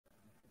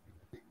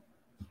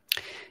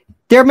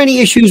There are many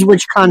issues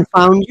which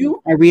confound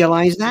you. I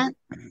realize that.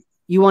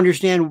 You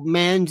understand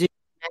man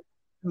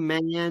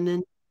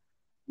and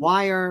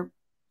why are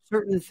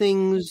certain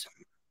things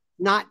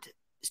not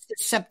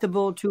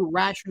susceptible to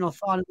rational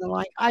thought and the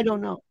like. I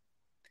don't know.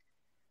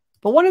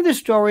 But one of the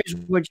stories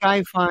which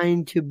I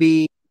find to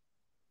be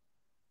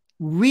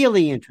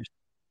really interesting,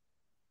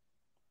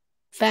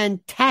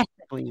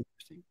 fantastically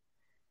interesting,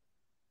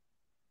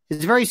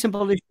 is a very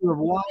simple issue of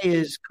why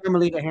is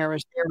Kamala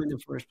Harris there in the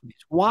first place?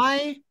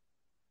 Why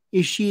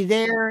is she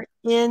there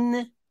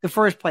in the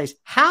first place?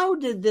 How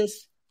did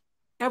this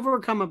ever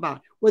come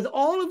about? With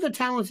all of the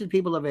talented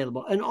people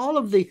available and all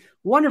of the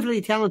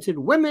wonderfully talented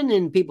women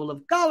and people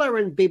of color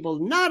and people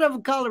not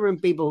of color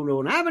and people who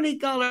don't have any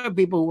color,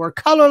 people who are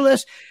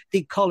colorless,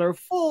 the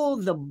colorful,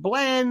 the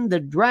bland,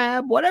 the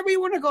drab, whatever you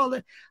want to call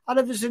it, out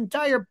of this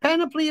entire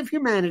panoply of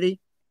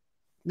humanity,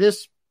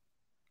 this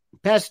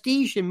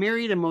pastiche and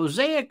myriad and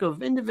mosaic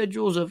of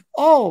individuals of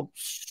all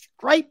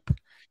stripe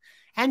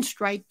and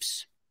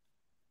stripes.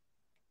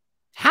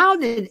 How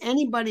did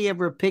anybody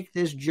ever pick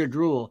this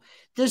jadrul,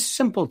 this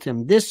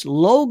simpleton, this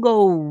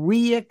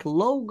logoreic,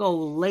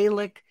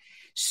 logolalic,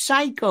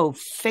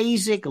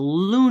 psychophasic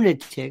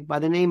lunatic by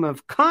the name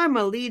of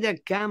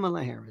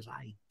Kamala Harris?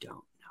 I don't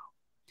know.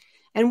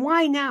 And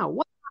why now?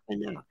 What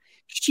happened now?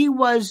 She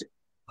was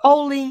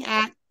polling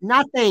at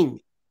nothing.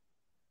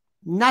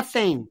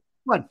 Nothing.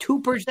 What,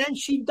 2%?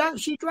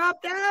 She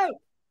dropped out.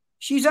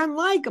 She's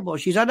unlikable.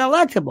 She's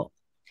unelectable.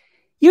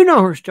 You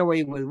know her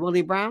story with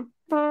Willie Brown.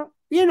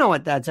 You know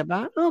what that's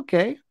about.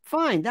 Okay,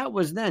 fine. That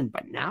was then.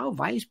 But now,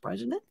 vice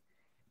president?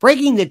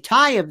 Breaking the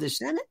tie of the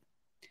Senate?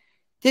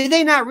 Did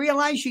they not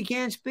realize she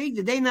can't speak?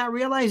 Did they not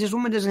realize this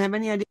woman doesn't have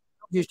any idea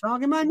what she's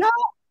talking about? No.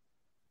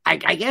 I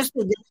guess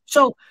they did.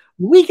 So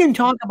we can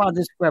talk about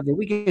this forever.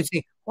 We can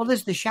say, well,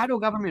 is the shadow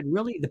government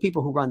really the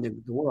people who run the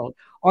world?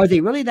 Are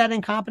they really that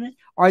incompetent?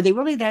 Are they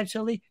really that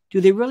silly?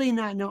 Do they really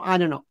not know? I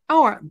don't know.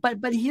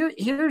 But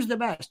here's the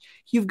best.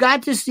 You've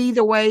got to see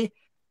the way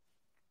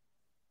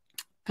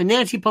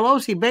Nancy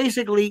Pelosi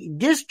basically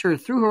dissed her,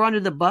 threw her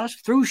under the bus,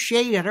 threw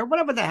shade at her,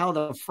 whatever the hell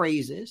the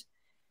phrase is.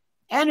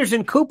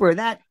 Anderson Cooper,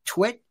 that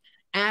twit,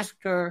 asked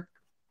her,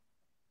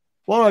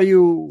 well, are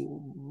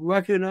you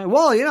recognizing?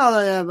 Well,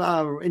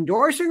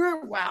 endorsing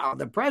her? Wow,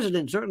 the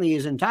president certainly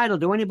is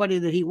entitled to anybody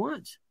that he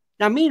wants.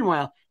 Now,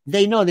 meanwhile,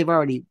 they know they've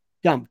already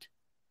dumped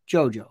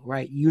JoJo,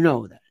 right? You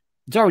know that.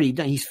 It's already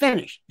done. He's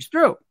finished. He's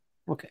through.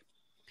 Okay.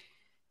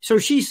 So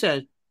she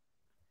said,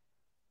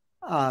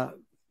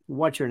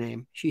 what's her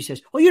name? She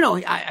says,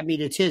 well, I mean,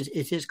 it's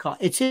his call.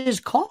 It's his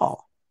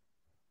call.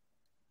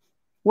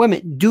 Wait a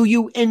minute. Do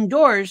you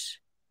endorse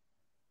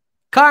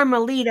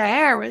Kamala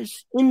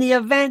Harris in the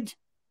event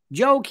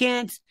Joe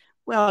can't?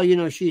 Well,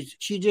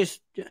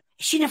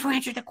 she never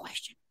answered the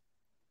question.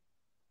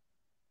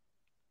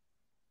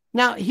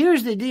 Now,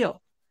 here's the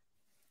deal.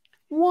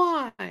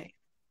 Why?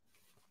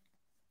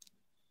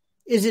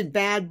 Is it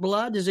bad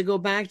blood? Does it go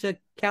back to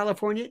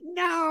California?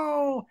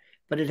 No,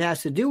 but it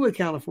has to do with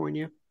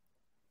California.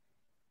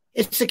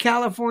 It's the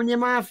California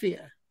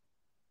mafia.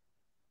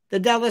 The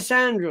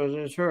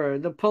D'Alessandros is her,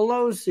 the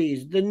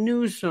Pelosi's, the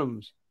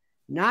Newsoms,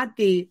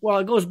 it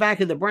goes back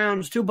to the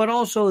Browns too, but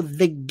also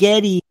the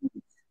Gettys.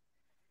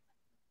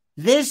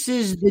 This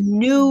is the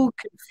new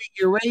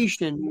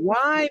configuration.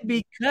 Why?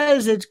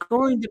 Because it's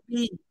going to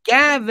be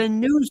Gavin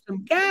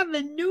Newsom.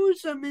 Gavin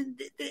Newsom and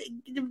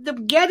the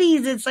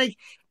Gettys. It's like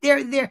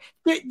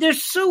they're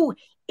so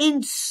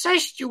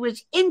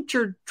incestuous,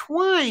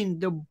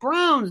 intertwined. The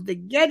Browns, the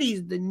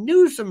Gettys, the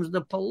Newsoms,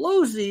 the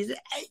Pelosi's.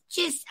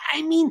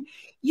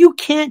 You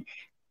can't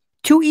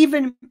to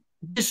even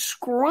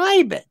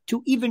describe it,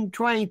 to even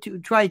try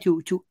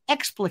to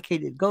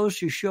explicate it goes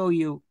to show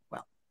you,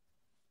 well,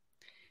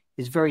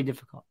 it's very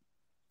difficult.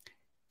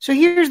 So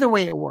here's the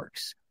way it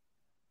works.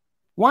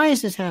 Why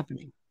is this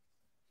happening?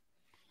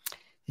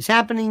 It's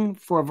happening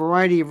for a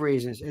variety of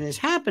reasons, and it's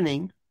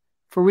happening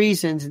for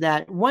reasons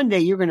that one day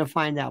you're going to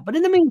find out. But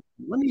in the meantime,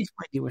 let me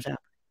explain to you what's happening.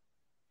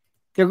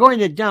 They're going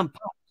to dump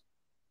Pope.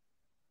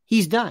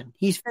 He's done.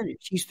 He's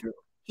finished. He's through.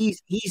 He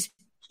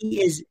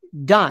is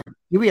done.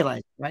 You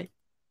realize it, right?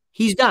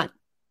 He's done.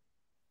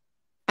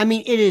 I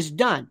mean, it is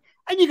done.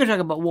 And you can talk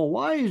about, well,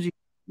 why is he?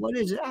 What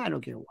is it? I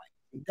don't care why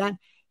he's done.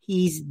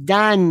 He's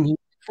done. He's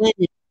finished.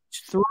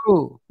 He's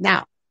through.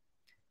 Now,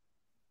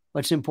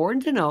 what's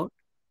important to note,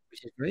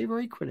 which is very,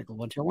 very critical,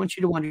 what I want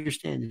you to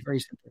understand is very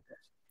simple.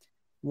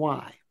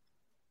 Why?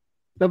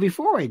 But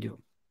before I do,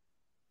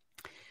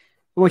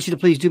 I want you to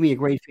please do me a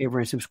great favor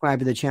and subscribe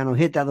to the channel.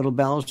 Hit that little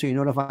bell so you're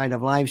notified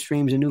of live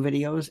streams and new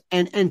videos.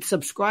 And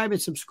subscribe.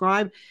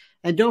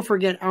 And don't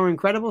forget our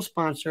incredible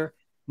sponsor,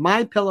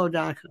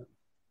 MyPillow.com.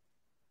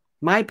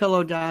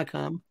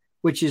 MyPillow.com,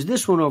 which is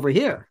this one over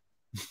here.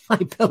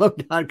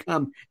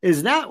 MyPillow.com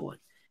is that one.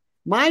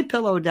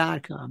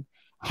 MyPillow.com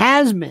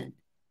has been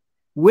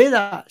with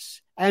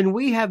us, and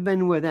we have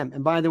been with them.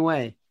 And by the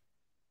way,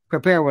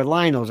 Prepare with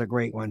Lionel's a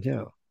great one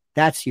too.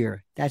 That's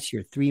your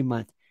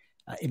 3-month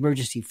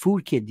emergency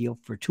food kit deal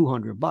for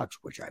 $200,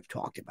 which I've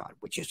talked about,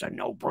 which is a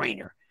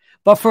no-brainer.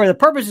 But for the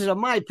purposes of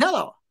My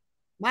Pillow,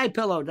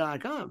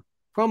 mypillow.com,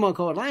 promo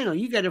code Lionel,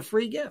 you get a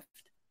free gift.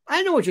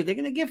 I know what you're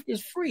thinking. The gift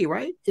is free,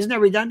 right? Isn't that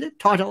redundant?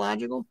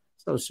 Tautological?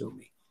 So sue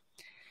me.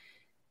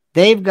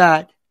 They've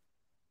got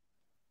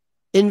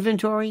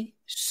inventory,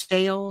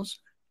 sales,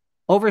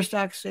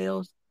 overstock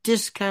sales,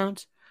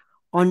 discounts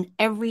on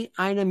every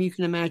item you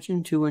can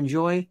imagine to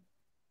enjoy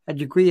a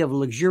degree of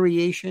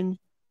luxuriation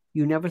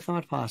you never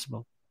thought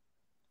possible.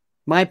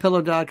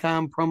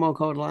 MyPillow.com, promo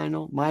code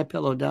Lionel.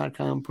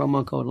 MyPillow.com,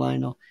 promo code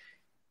Lionel.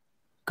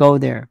 Go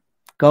there.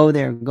 Go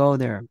there. Go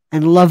there.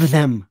 And love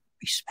them.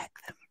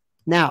 Respect them.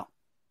 Now,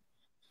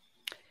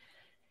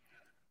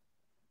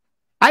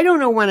 I don't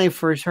know when I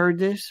first heard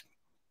this.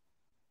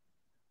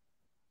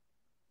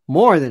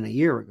 More than a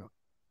year ago.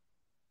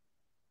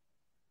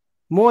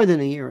 More than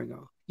a year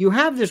ago. You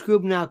have this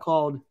group now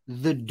called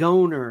the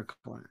donor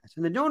class.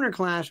 And the donor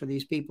class are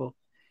these people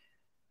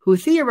who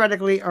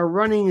theoretically are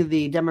running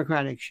the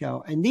Democratic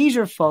show. And these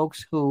are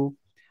folks who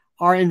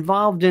are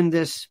involved in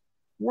this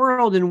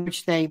world in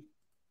which they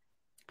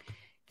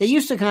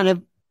used to kind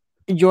of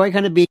enjoy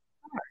kind of being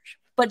in charge.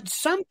 But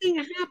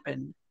something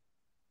happened,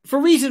 for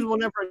reasons we'll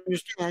never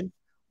understand,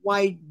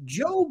 why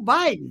Joe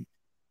Biden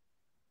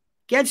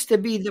gets to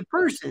be the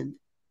person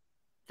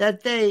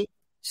that they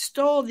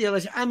stole the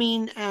election. I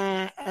mean,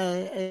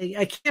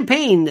 a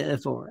campaign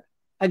for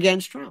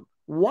against Trump.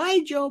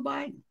 Why Joe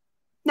Biden?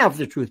 Now, if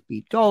the truth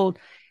be told,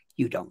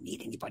 you don't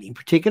need anybody in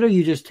particular.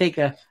 You just take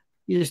a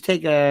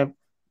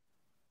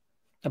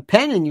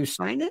pen and you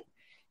sign it,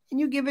 and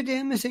you give it to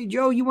him and say,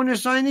 Joe, you want to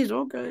sign these?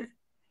 Okay.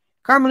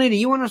 Carmelita,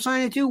 you want to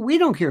sign it too? We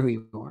don't care who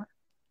you are.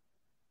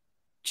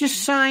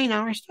 Just sign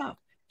our stuff.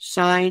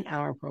 Sign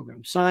our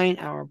program. Sign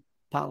our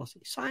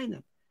policy. Sign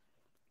them.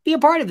 Be a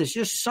part of this.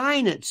 Just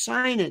sign it.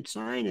 Sign it.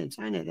 Sign it.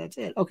 Sign it. That's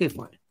it. Okay,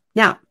 fine.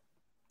 Now,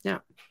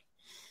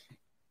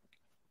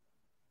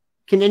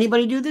 can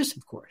anybody do this?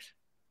 Of course.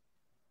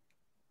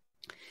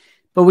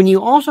 But when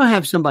you also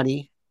have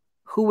somebody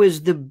who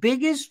is the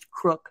biggest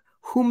crook,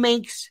 who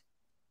makes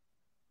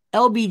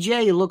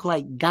LBJ look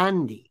like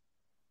Gandhi.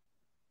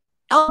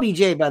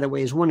 LBJ, by the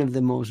way, is one of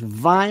the most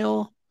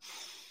vile,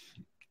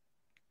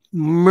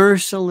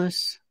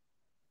 merciless,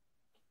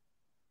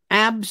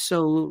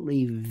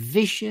 absolutely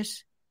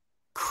vicious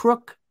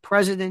crook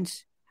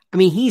presidents. I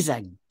mean, he's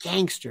a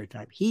gangster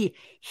type. He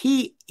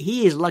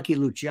is Lucky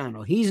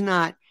Luciano. He's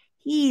not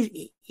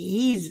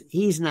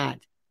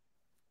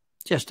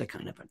just a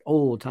kind of an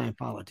old time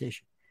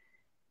politician.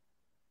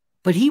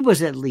 But he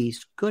was at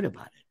least good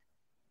about it.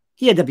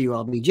 He had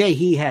WLBJ.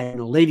 He had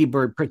Lady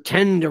Bird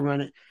pretend to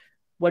run it.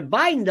 What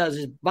Biden does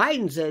is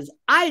Biden says,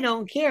 I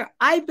don't care.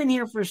 I've been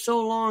here for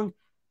so long.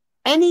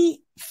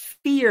 Any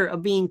fear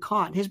of being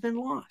caught has been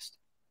lost.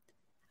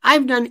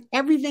 I've done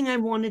everything I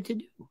wanted to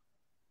do.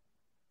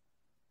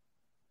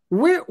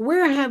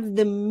 Where have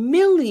the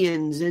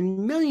millions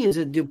and millions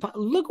of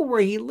look at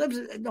where he lives,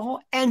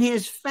 and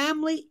his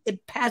family,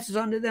 it passes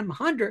on to them.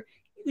 Hunter,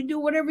 you can do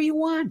whatever you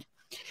want.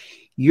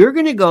 You're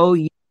going to go,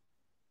 you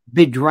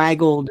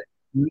bedraggled,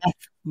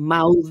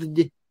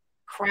 meth-mouthed,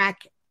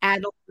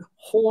 crack-addled,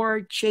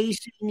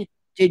 whore-chasing,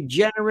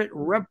 degenerate,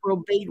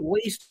 reprobate,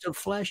 waste of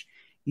flesh.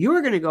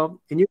 You're going to go,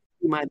 and you're going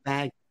to be my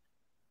bag.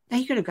 Now,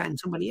 you could have gotten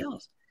somebody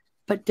else.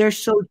 But they're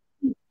so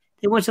cheap.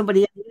 They want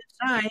somebody on the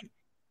inside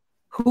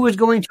who is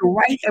going to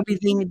write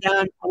everything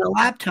down on a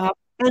laptop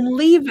and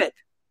leave it.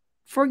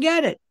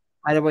 Forget it.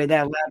 By the way,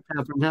 that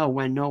laptop from hell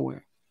went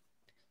nowhere.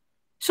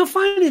 So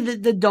finally,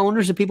 the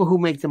donors, the people who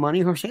make the money,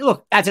 who are saying,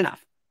 look, that's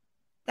enough.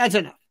 That's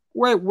enough.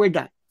 We're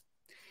done.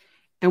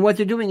 And what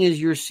they're doing is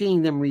you're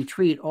seeing them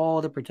retreat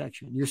all the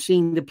protection. You're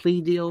seeing the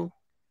plea deal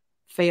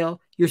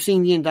fail. You're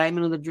seeing the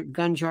indictment of the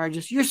gun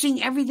charges. You're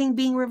seeing everything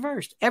being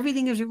reversed.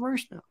 Everything is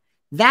reversed now.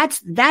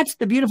 That's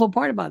the beautiful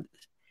part about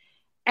this.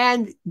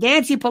 And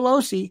Nancy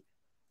Pelosi,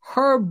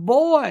 her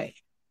boy,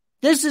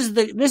 this is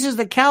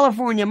the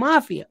California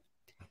mafia.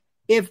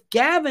 If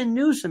Gavin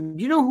Newsom,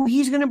 do you know who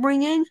he's going to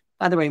bring in?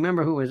 By the way,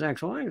 remember who his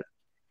ex-wife is.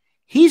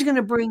 He's going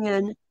to bring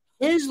in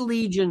his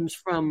legions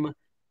from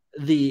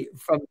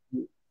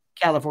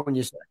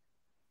California side.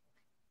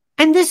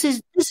 And this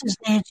is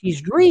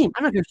Nancy's dream.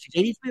 I don't know if she's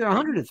 83 or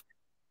 103.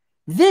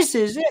 This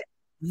is it.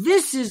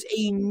 This is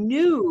a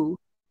new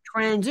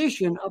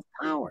transition of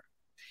power.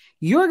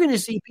 You're going to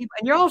see people,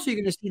 and you're also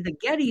going to see the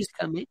Gettys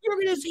come in. You're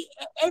going to see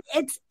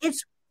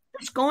it's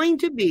going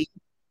to be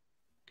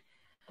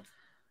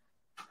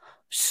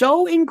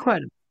so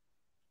incredible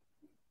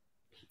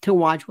to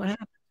watch what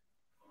happens.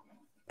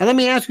 And let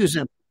me ask you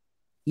something.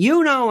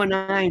 You know, and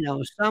I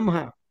know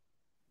somehow.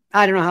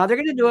 I don't know how they're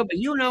going to do it, but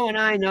you know, and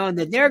I know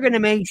that they're going to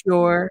make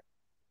sure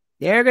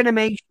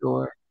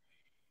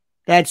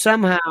that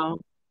somehow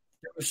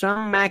through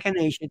some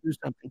machination, through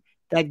something,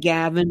 that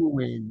Gavin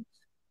wins.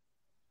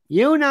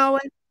 You know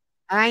it.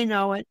 I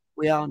know it.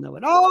 We all know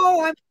it.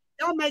 Oh,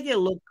 they'll make it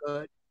look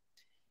good.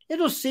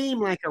 It'll seem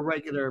like a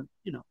regular,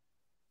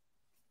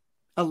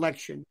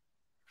 election.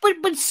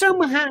 But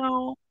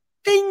somehow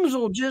things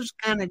will just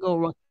kind of go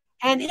wrong.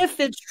 And if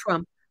it's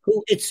Trump,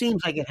 who it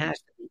seems like it has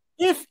to be,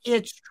 if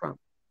it's Trump,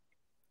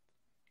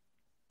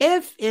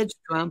 If it's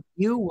Trump,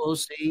 you will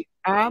see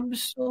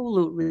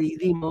absolutely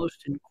the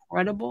most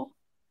incredible.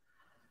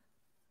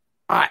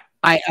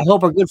 I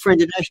hope our good friend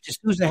Dinesh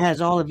D'Souza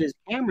has all of his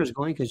cameras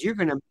going because you're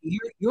gonna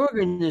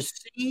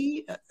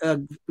see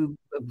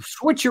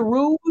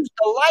switcheroos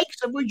the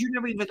likes of which you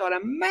never even thought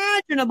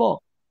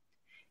imaginable,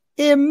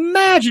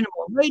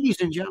 ladies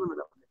and gentlemen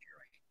of the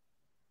jury.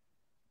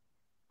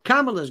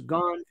 Kamala's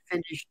gone,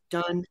 finished,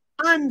 done,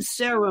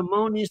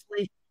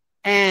 unceremoniously,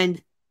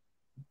 and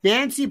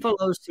Nancy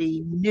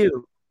Pelosi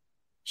knew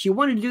she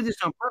wanted to do this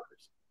on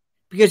purpose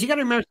because you got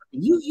to remember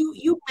something.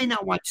 You may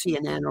not watch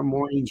CNN or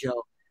Morning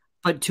Joe,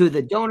 but to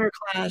the donor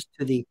class,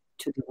 to the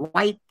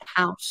White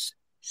House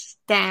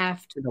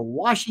staff, to the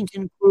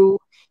Washington crew,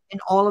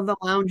 and all of the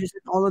lounges,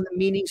 and all of the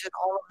meetings, and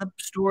all of the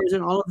stores,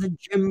 and all of the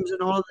gyms,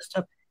 and all of the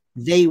stuff,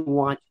 they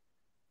want.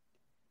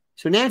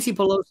 So Nancy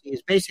Pelosi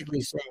is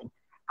basically saying,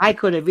 I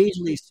could have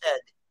easily said,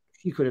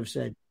 she could have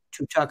said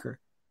to to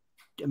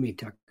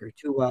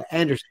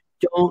Anderson,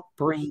 don't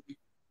bring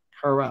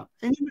her up.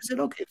 And he would have said,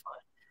 okay,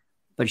 fine.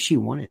 But she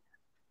wanted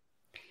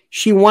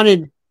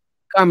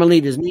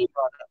Carmelita's name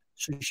brought up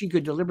so she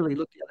could deliberately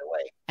look the other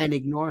way and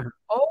ignore her.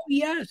 Oh,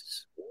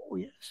 yes. Oh,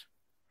 yes.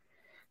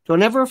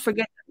 Don't ever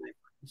forget that, my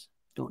friends.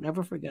 Don't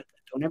ever forget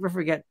that. Don't ever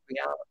forget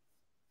reality.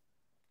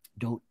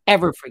 Don't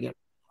ever forget.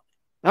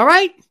 All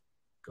right?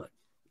 Good.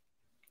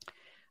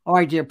 All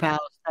right, dear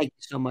pals. Thank you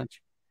so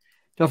much.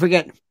 Don't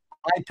forget,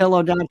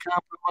 mypillow.com,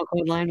 promo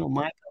code Lionel,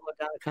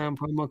 mypillow.com,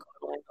 promo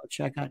code Lionel.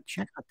 Check out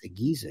the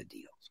Giza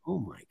deals. Oh,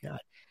 my God.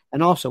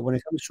 And also, when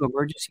it comes to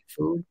emergency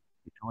food,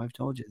 I've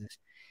told you this.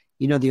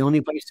 The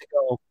only place to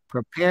go,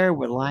 prepare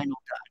with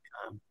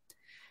Lionel.com.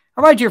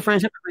 All right, dear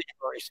friends, have a great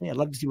day. I'd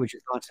love to see what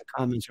your thoughts and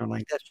comments are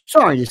like. That's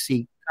sorry to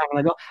see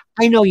Kamala go.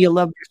 I know you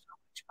loved her so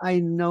much. I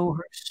know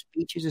her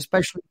speeches,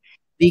 especially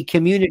the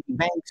community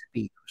bank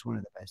speech was one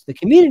of the best. The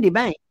community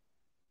bank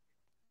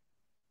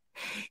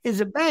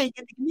is a bank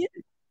in the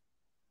community.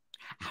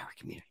 Our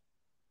community.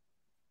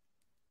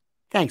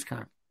 Thanks,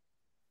 Carmen.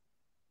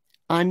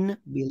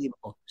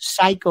 Unbelievable.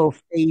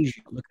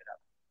 Psychophagia. Look it up.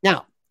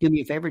 Now, do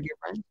me a favor, dear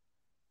friend.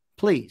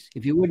 Please,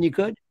 if you would and you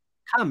could,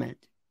 comment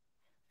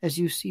as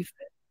you see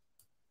fit.